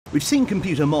We've seen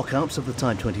computer mock-ups of the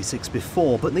Type 26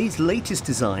 before, but these latest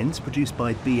designs, produced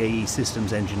by BAE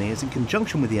Systems engineers in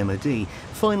conjunction with the MOD,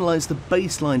 finalised the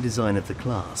baseline design of the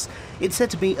class. It's said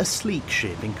to be a sleek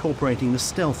ship incorporating the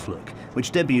stealth look,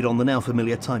 which debuted on the now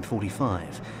familiar Type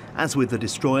 45. As with the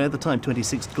destroyer, the Type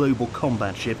 26 global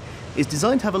combat ship is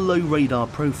designed to have a low radar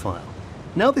profile.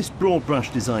 Now this broad brush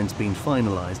design's been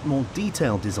finalised, more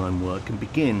detailed design work can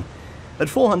begin. At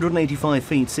 485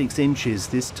 feet 6 inches,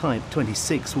 this Type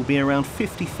 26 will be around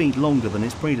 50 feet longer than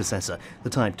its predecessor, the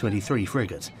Type 23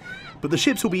 frigate. But the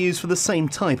ships will be used for the same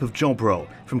type of job role,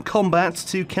 from combat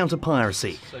to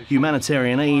counter-piracy,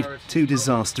 humanitarian aid to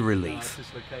disaster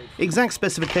relief. Exact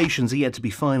specifications are yet to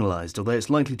be finalised, although it's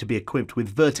likely to be equipped with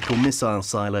vertical missile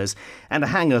silos and a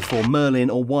hangar for Merlin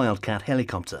or Wildcat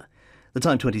helicopter. The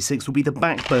Type 26 will be the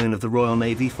backbone of the Royal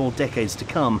Navy for decades to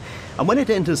come, and when it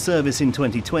enters service in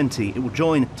 2020, it will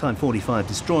join Type 45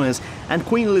 destroyers and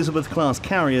Queen Elizabeth-class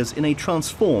carriers in a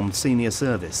transformed senior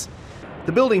service.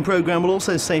 The building programme will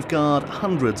also safeguard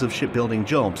hundreds of shipbuilding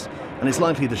jobs, and it's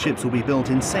likely the ships will be built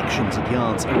in sections at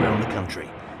yards around the country.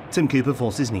 Tim Cooper,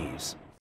 Forces News.